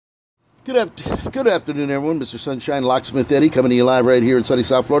Good afternoon, everyone. Mr. Sunshine, Locksmith Eddy, coming to you live right here in sunny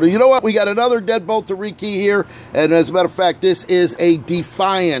South Florida. You know what? We got another deadbolt to rekey here, and as a matter of fact, this is a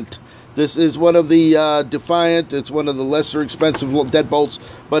Defiant. This is one of the Defiant. It's one of the lesser expensive deadbolts,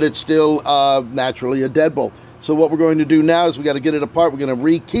 but it's still naturally a deadbolt. So what we're going to do now is we got to get it apart. We're going to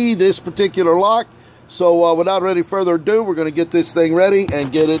rekey this particular lock. So without any further ado, we're going to get this thing ready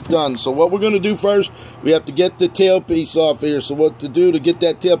and get it done. So what we're going to do first, we have to get the tailpiece off here. So what to do to get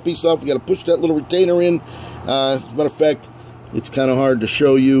that tailpiece off, we got to push that little retainer in. As a matter of fact, it's kind of hard to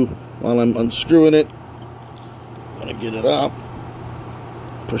show you while I'm unscrewing it. I'm going to get it up,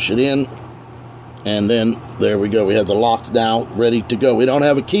 push it in, and then there we go. We have the lock now ready to go. We don't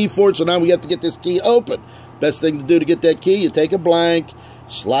have a key for it, so now we have to get this key open. Best thing to do to get that key, you take a blank,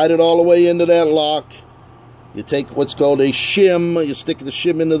 slide it all the way into that lock. You take what's called a shim. You stick the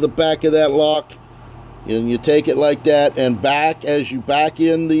shim into the back of that lock. And you take it like that and back as you back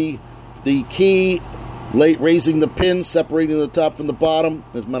in the key, raising the pin, separating the top from the bottom.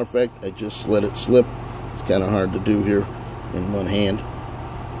 As a matter of fact, I just let it slip. It's kind of hard to do here in one hand.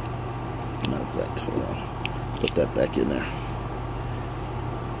 As a matter of fact, hold on. Put that back in there.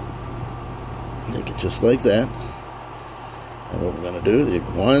 Take it just like that. And what we're going to do,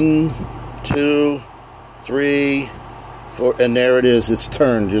 1, 2, 3, 4, and there it is. It's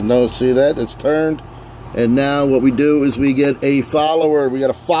turned. You know, see that? It's turned. And now what we do is we get a follower. We got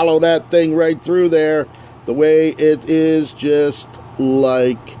to follow that thing right through there the way it is, just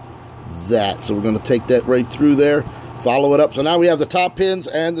like that. So we're going to take that right through there, follow it up. So now we have the top pins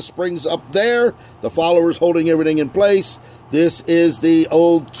and the springs up there. The follower's holding everything in place. This is the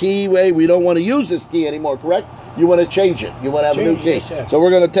old key way. We don't want to use this key anymore, correct? You want to change it. You want to have a new key. So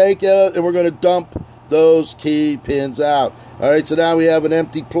we're going to take it and we're going to dump those key pins out. All right, so now we have an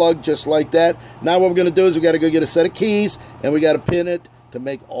empty plug just like that. Now what we're going to do is we got to go get a set of keys and we got to pin it to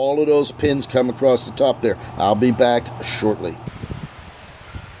make all of those pins come across the top there. I'll be back shortly.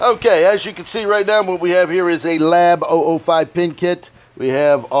 Okay, as you can see right now, what we have here is a Lab 005 pin kit. We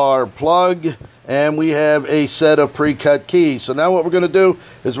have our plug and we have a set of pre-cut keys. So now what we're going to do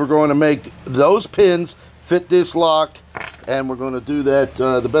is we're going to make those pins fit this lock, and we're going to do that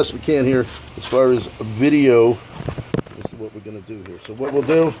the best we can here as far as video. This is what we're going to do here. So what we'll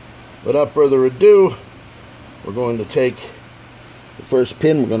do, without further ado, we're going to take the first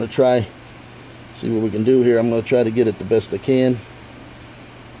pin. We're going to try, see what we can do here. I'm going to try to get it the best I can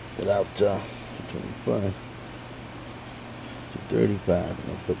without 225, 235. I'm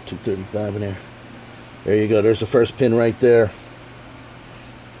going to put 235 in there. There you go. There's the first pin right there.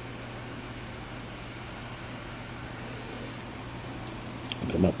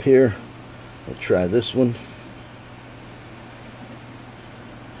 Come up here. We'll try this one.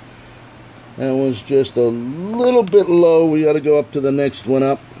 That one's just a little bit low. We got to go up to the next one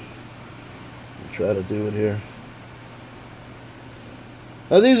up. We'll try to do it here.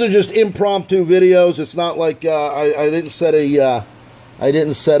 Now these are just impromptu videos. It's not like I didn't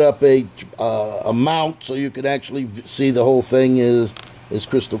set up a mount so you could actually see the whole thing is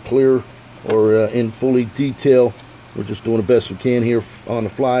crystal clear or in fully detail. We're just doing the best we can here on the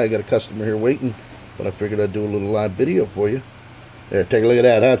fly. I got a customer here waiting, but I figured I'd do a little live video for you. There, take a look at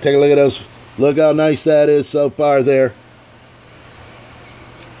that, huh? Take a look at those. Look how nice that is so far there.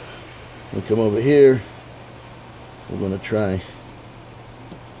 We'll come over here. We're going to try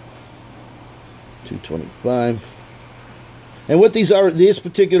 225. And what these are, this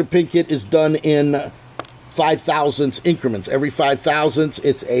particular pin kit is done in 5/1000 increments. Every 5/1000,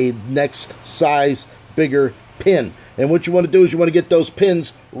 it's a next size bigger pin. And what you want to do is you want to get those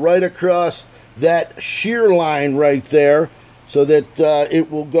pins right across that shear line right there so that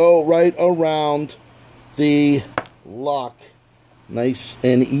it will go right around the lock nice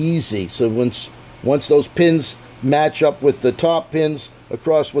and easy. So once those pins match up with the top pins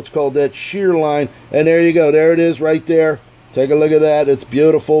across what's called that shear line, and there you go, there it is right there. Take a look at that. It's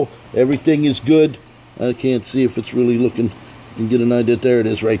beautiful. Everything is good. I can't see if it's really looking. You can get an idea. There it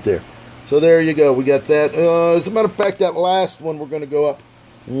is right there. So there you go. We got that. As a matter of fact, that last one, we're going to go up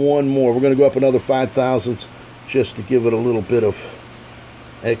one more. We're going to go up another 5/1000 just to give it a little bit of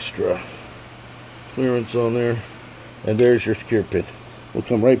extra clearance on there. And there's your secure pin. We'll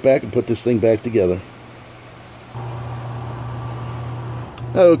come right back and put this thing back together.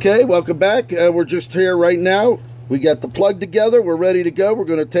 Okay, welcome back. We're just here right now. We got the plug together. We're ready to go. We're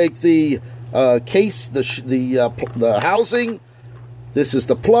going to take the case, the housing. This is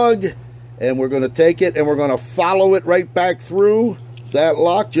the plug. And we're going to take it and we're going to follow it right back through that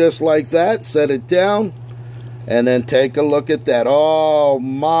lock just like that. Set it down. And then take a look at that. Oh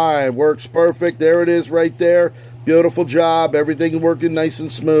my, works perfect. There it is right there. Beautiful job. Everything working nice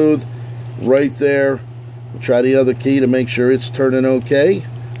and smooth. right there. We'll try the other key to make sure it's turning okay.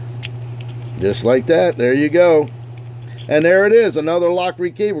 Just like that. There you go. And there it is, another lock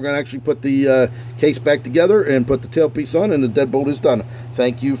rekey. We're going to actually put the case back together and put the tailpiece on, and the deadbolt is done.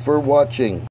 Thank you for watching.